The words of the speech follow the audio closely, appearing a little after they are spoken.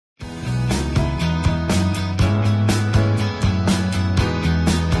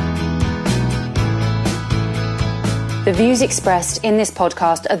The views expressed in this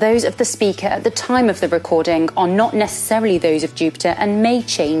podcast are those of the speaker at the time of the recording, are not necessarily those of Jupiter and may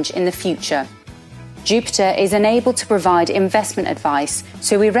change in the future. Jupiter is unable to provide investment advice,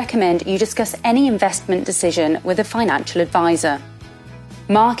 so we recommend you discuss any investment decision with a financial advisor.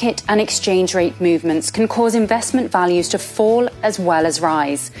 Market and exchange rate movements can cause investment values to fall as well as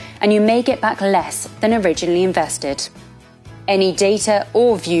rise, and you may get back less than originally invested. Any data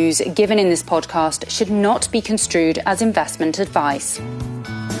or views given in this podcast should not be construed as investment advice.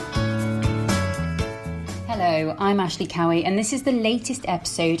 Hello, I'm Ashley Cowie, and this is the latest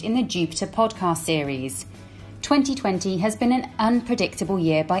episode in the Jupiter podcast series. 2020 has been an unpredictable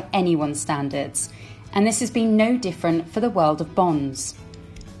year by anyone's standards, and this has been no different for the world of bonds.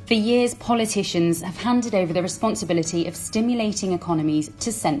 For years, politicians have handed over the responsibility of stimulating economies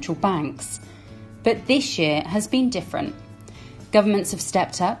to central banks. But this year has been different. Governments have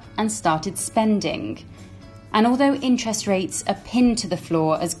stepped up and started spending. And although interest rates are pinned to the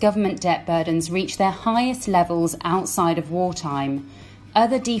floor as government debt burdens reach their highest levels outside of wartime,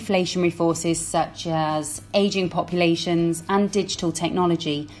 other deflationary forces such as ageing populations and digital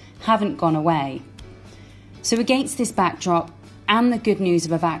technology haven't gone away. So against this backdrop and the good news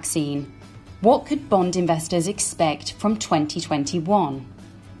of a vaccine, what could bond investors expect from 2021?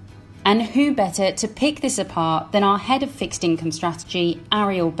 And who better to pick this apart than our head of fixed income strategy,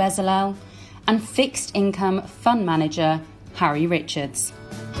 Ariel Bezalel, and fixed income fund manager, Harry Richards.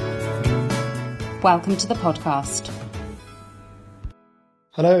 Welcome to the podcast.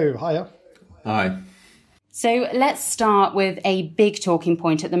 Hello, hiya. Hi. So let's start with a big talking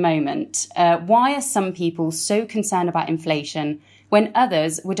point at the moment. Why are some people so concerned about inflation when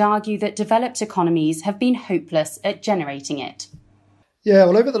others would argue that developed economies have been hopeless at generating it? Yeah,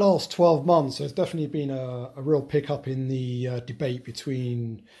 well, over the last 12 months, there's definitely been a real pickup in the debate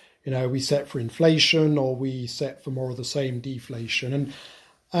between, we set for inflation or we set for more of the same deflation.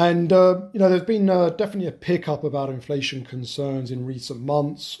 And there's been definitely a pickup about inflation concerns in recent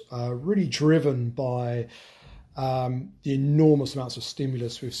months, really driven by the enormous amounts of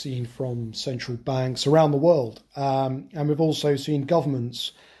stimulus we've seen from central banks around the world. And we've also seen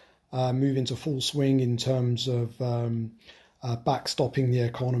governments move into full swing in terms of backstopping the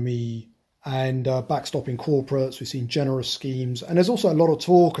economy and backstopping corporates. We've seen generous schemes. And there's also a lot of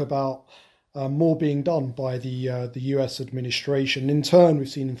talk about more being done by the US administration. In turn, we've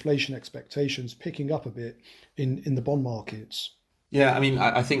seen inflation expectations picking up a bit in the bond markets. Yeah, I mean,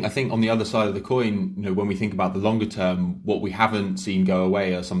 I think on the other side of the coin, when we think about the longer term, what we haven't seen go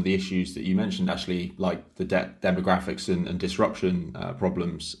away are some of the issues that you mentioned, actually, like the debt demographics and disruption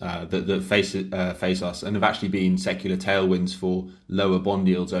problems that face us, and have actually been secular tailwinds for lower bond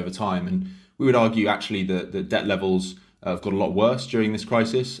yields over time. And we would argue actually that the debt levels have got a lot worse during this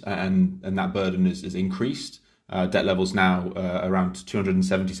crisis, and that burden is increased. Debt levels now around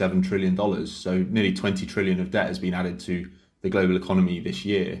 $277 trillion, so nearly 20 trillion of debt has been added to the global economy this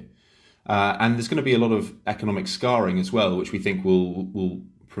year. And there's going to be a lot of economic scarring as well, which we think will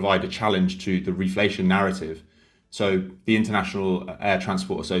provide a challenge to the reflation narrative. So the International Air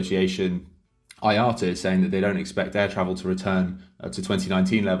Transport Association, IATA, is saying that they don't expect air travel to return to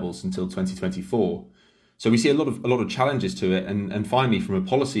 2019 levels until 2024. So we see a lot of challenges to it. And finally, from a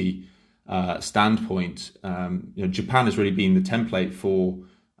policy standpoint, Japan has really been the template for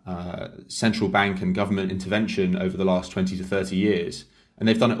central bank and government intervention over the last 20 to 30 years. And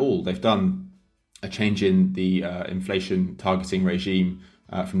they've done it all. They've done a change in the inflation targeting regime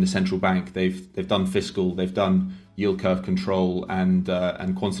from the central bank. They've done fiscal, they've done yield curve control and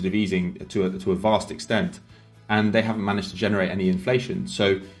quantitative easing to a vast extent. And they haven't managed to generate any inflation.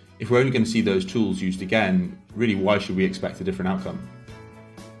 So if we're only going to see those tools used again, really, why should we expect a different outcome?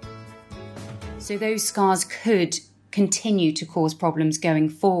 So those scars could continue to cause problems going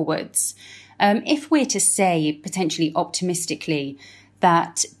forwards. If we're to say, potentially optimistically,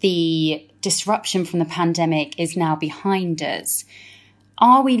 that the disruption from the pandemic is now behind us,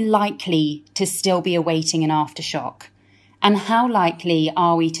 are we likely to still be awaiting an aftershock? And how likely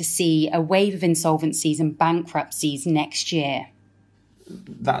are we to see a wave of insolvencies and bankruptcies next year?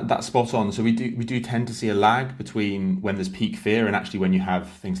 That's spot on. So we do tend to see a lag between when there's peak fear and actually when you have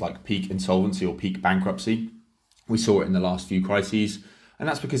things like peak insolvency or peak bankruptcy. We saw it in the last few crises, and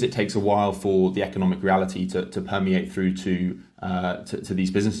that's because it takes a while for the economic reality to permeate through to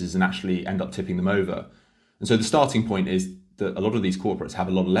these businesses and actually end up tipping them over. And so the starting point is that a lot of these corporates have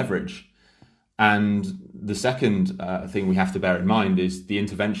a lot of leverage. And the second thing we have to bear in mind is the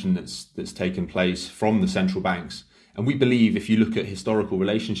intervention that's taken place from the central banks. And we believe if you look at historical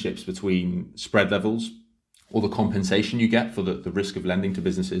relationships between spread levels or the compensation you get for the risk of lending to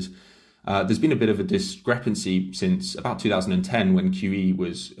businesses, there's been a bit of a discrepancy since about 2010 when QE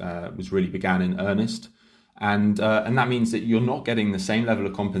was really began in earnest. And that means that you're not getting the same level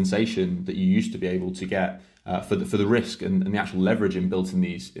of compensation that you used to be able to get for the risk and the actual leverage inbuilt in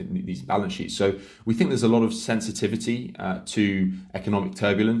these balance sheets. So we think there's a lot of sensitivity to economic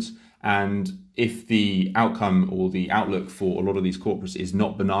turbulence. And if the outcome or the outlook for a lot of these corporates is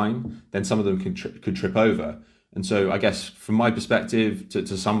not benign, then some of them could trip over. And so I guess from my perspective,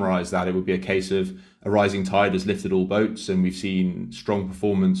 to summarize that, it would be a case of a rising tide has lifted all boats, and we've seen strong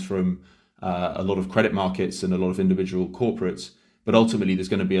performance from a lot of credit markets and a lot of individual corporates. But ultimately, there's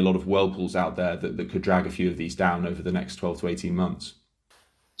going to be a lot of whirlpools out there that could drag a few of these down over the next 12 to 18 months.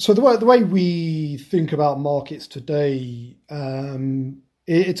 So the way we think about markets today,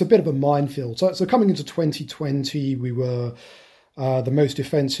 it's a bit of a minefield. So coming into 2020, we were the most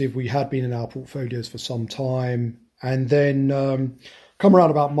defensive we had been in our portfolios for some time. And then come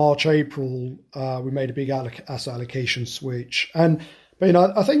around about March, April, we made a big asset allocation switch. But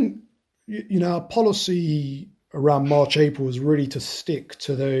I think, our policy around March, April was really to stick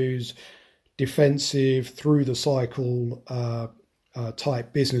to those defensive through the cycle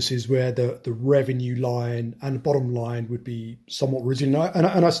type businesses where the revenue line and the bottom line would be somewhat resilient.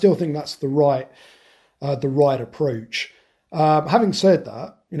 And I still think that's the right approach. Having said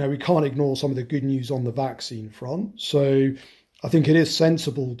that, we can't ignore some of the good news on the vaccine front. So I think it is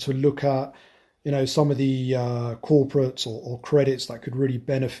sensible to look at, some of the corporates or credits that could really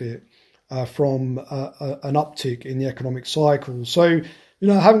benefit from an uptick in the economic cycle. So,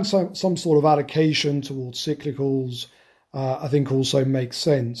 having some sort of allocation towards cyclicals, I think also makes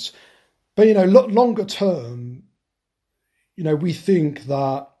sense. But, longer term, we think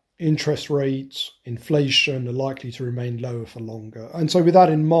that interest rates, inflation are likely to remain lower for longer. And so with that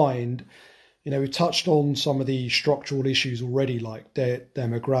in mind, we touched on some of the structural issues already, like debt,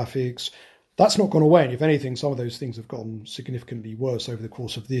 demographics. That's not gone away. And if anything, some of those things have gotten significantly worse over the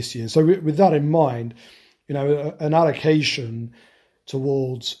course of this year. So with that in mind, an allocation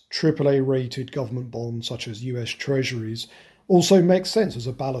towards AAA rated government bonds such as US Treasuries also makes sense as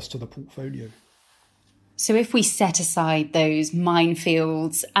a ballast to the portfolio. So if we set aside those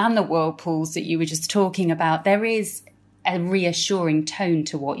minefields and the whirlpools that you were just talking about, there is a reassuring tone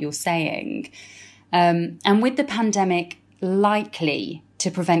to what you're saying. And with the pandemic likely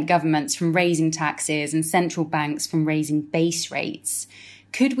to prevent governments from raising taxes and central banks from raising base rates,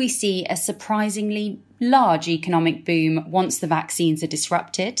 could we see a surprisingly large economic boom once the vaccines are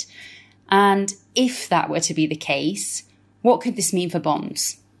disrupted? And if that were to be the case, what could this mean for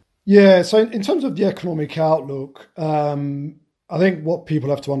bonds? Yeah, so in terms of the economic outlook, I think what people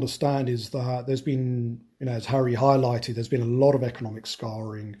have to understand is that there's been, as Harry highlighted, there's been a lot of economic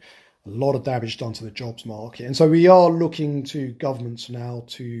scarring, a lot of damage done to the jobs market. And so we are looking to governments now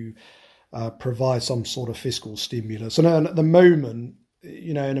to provide some sort of fiscal stimulus. And at the moment,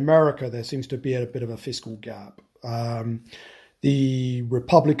 in America, there seems to be a bit of a fiscal gap. The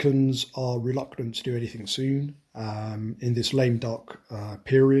Republicans are reluctant to do anything soon in this lame duck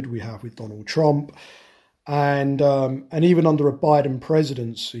period we have with Donald Trump. And even under a Biden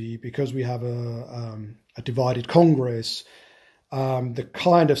presidency, because we have a divided Congress, the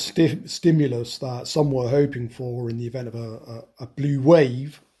kind of stimulus that some were hoping for in the event of a blue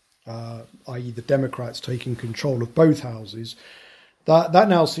wave, i.e. the Democrats taking control of both houses, that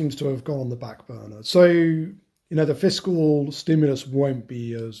now seems to have gone on the back burner. So, the fiscal stimulus won't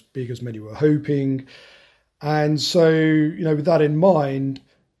be as big as many were hoping. And so, with that in mind,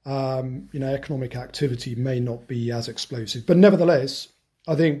 economic activity may not be as explosive. But nevertheless,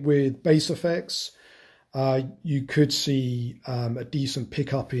 I think with base effects, you could see a decent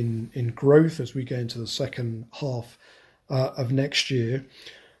pickup in growth as we go into the second half of next year.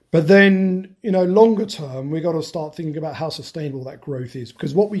 But then, longer term, we've got to start thinking about how sustainable that growth is,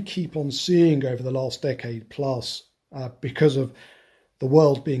 because what we keep on seeing over the last decade plus, because of the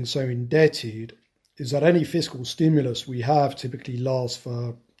world being so indebted, is that any fiscal stimulus we have typically lasts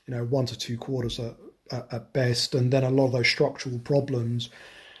for 1 to 2 quarters at best, and then a lot of those structural problems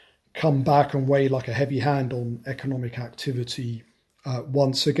come back and weigh like a heavy hand on economic activity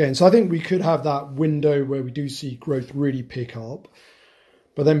once again. So I think we could have that window where we do see growth really pick up.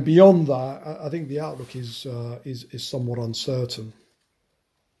 But then beyond that, I think the outlook is somewhat uncertain.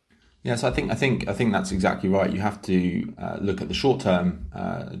 Yes, I think that's exactly right. You have to look at the short-term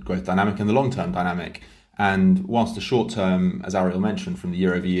growth dynamic and the long-term dynamic. And whilst the short-term, as Ariel mentioned, from the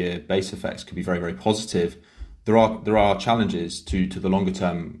year-over-year base effects could be very, very positive, there are challenges to the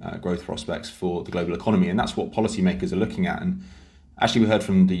longer-term growth prospects for the global economy, and that's what policymakers are looking at. And actually, we heard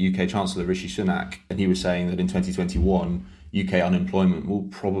from the UK Chancellor Rishi Sunak, and he was saying that in 2021, UK unemployment will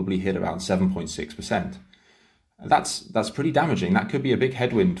probably hit around 7.6%. That's pretty damaging. That could be a big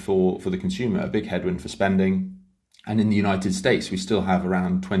headwind for the consumer, a big headwind for spending. And in the United States, we still have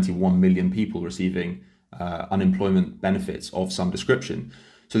around 21 million people receiving unemployment benefits of some description.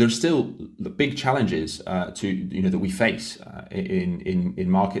 So there's still the big challenges that we face in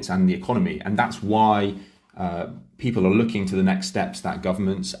markets and the economy, and that's why people are looking to the next steps that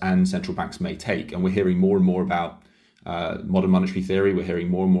governments and central banks may take. And we're hearing more and more about modern monetary theory. We're hearing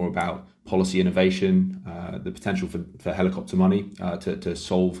more and more about policy innovation, the potential for helicopter money to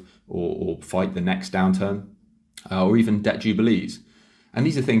solve or fight the next downturn, or even debt jubilees. And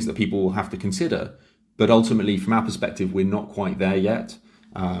these are things that people will have to consider. But ultimately, from our perspective, we're not quite there yet.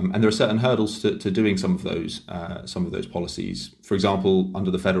 And there are certain hurdles to doing some of those policies. For example, under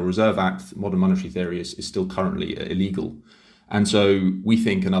the Federal Reserve Act, modern monetary theory is still currently illegal. And so we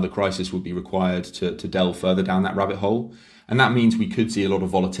think another crisis would be required to delve further down that rabbit hole. And that means we could see a lot of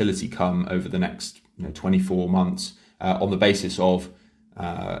volatility come over the next 24 months on the basis of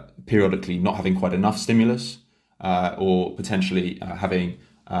periodically not having quite enough stimulus or potentially having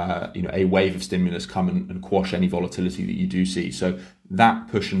a wave of stimulus come and quash any volatility that you do see. So that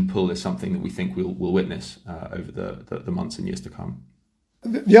push and pull is something that we think we'll witness over the months and years to come.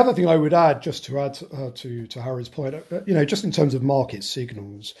 The other thing I would add, just to add to Harry's point, just in terms of market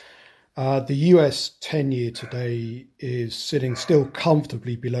signals, the US 10-year today is sitting still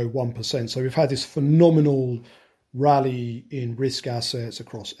comfortably below 1%. So we've had this phenomenal rally in risk assets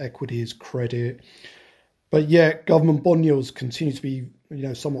across equities, credit, but yet government bond yields continue to be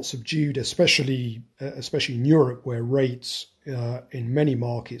somewhat subdued, especially in Europe, where rates in many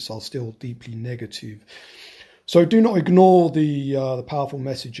markets are still deeply negative. So do not ignore the powerful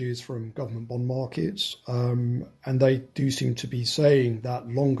messages from government bond markets, and they do seem to be saying that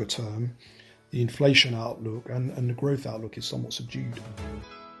longer term, the inflation outlook and the growth outlook is somewhat subdued.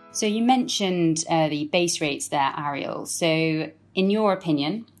 So you mentioned the base rates there, Ariel. So in your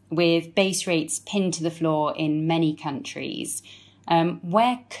opinion, with base rates pinned to the floor in many countries,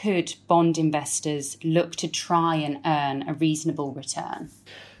 where could bond investors look to try and earn a reasonable return?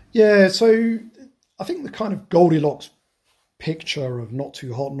 Yeah, so I think the kind of Goldilocks picture of not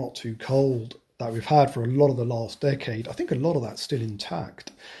too hot, not too cold that we've had for a lot of the last decade, I think a lot of that's still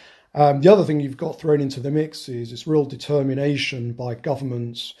intact. The other thing you've got thrown into the mix is this real determination by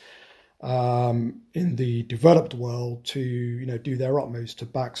governments in the developed world to do their utmost to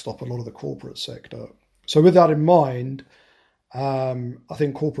backstop a lot of the corporate sector. So with that in mind, I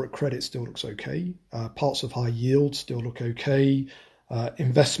think corporate credit still looks okay. Parts of high yield still look okay.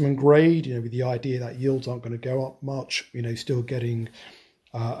 Investment grade, with the idea that yields aren't going to go up much, still getting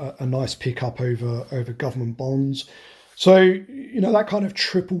a nice pickup over government bonds. So, that kind of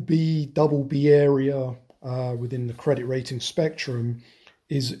triple B, double B area within the credit rating spectrum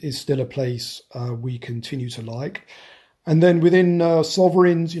is still a place we continue to like. And then within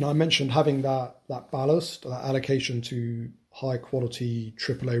sovereigns, I mentioned having that ballast, that allocation to high quality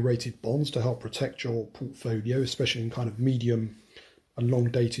AAA rated bonds to help protect your portfolio, especially in kind of medium and long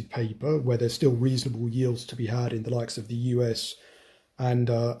dated paper where there's still reasonable yields to be had in the likes of the US and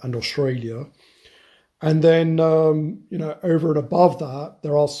Australia. And then, over and above that,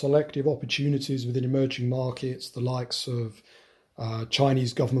 there are selective opportunities within emerging markets, the likes of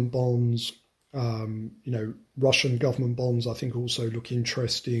Chinese government bonds, Russian government bonds, I think also look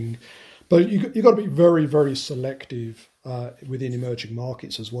interesting. But you've got to be very, very selective within emerging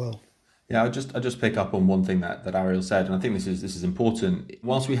markets as well. Yeah, I'll just pick up on one thing that Ariel said, and I think this is important.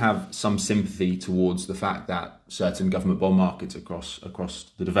 Whilst we have some sympathy towards the fact that certain government bond markets across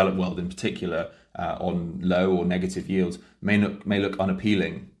the developed world, in particular, on low or negative yields, may look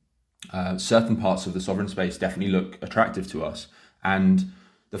unappealing, certain parts of the sovereign space definitely look attractive to us, and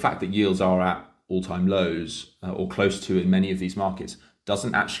the fact that yields are at all-time lows or close to in many of these markets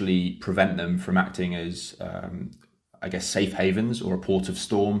doesn't actually prevent them from acting as safe havens or a port of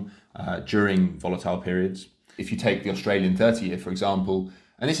storm during volatile periods. If you take the Australian 30-year, for example,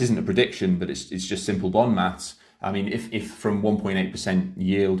 and this isn't a prediction, but it's just simple bond maths. I mean, if from 1.8%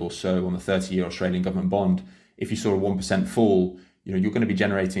 yield or so on the 30-year Australian government bond, if you saw a 1% fall, you're going to be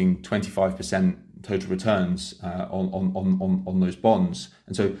generating 25% total returns on those bonds.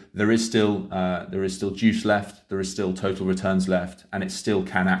 And so there is still juice left, there is still total returns left, and it still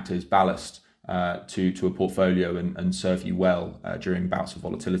can act as ballast to a portfolio and serve you well during bouts of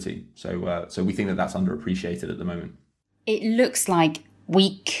volatility. So we think that's underappreciated at the moment. It looks like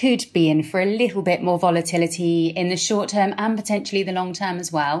we could be in for a little bit more volatility in the short term and potentially the long term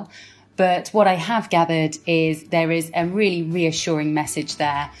as well. But what I have gathered is there is a really reassuring message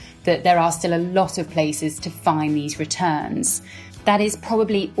there that there are still a lot of places to find these returns. That is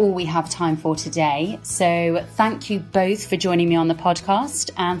probably all we have time for today. So thank you both for joining me on the podcast,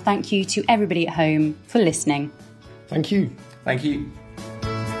 and thank you to everybody at home for listening. Thank you. Thank you.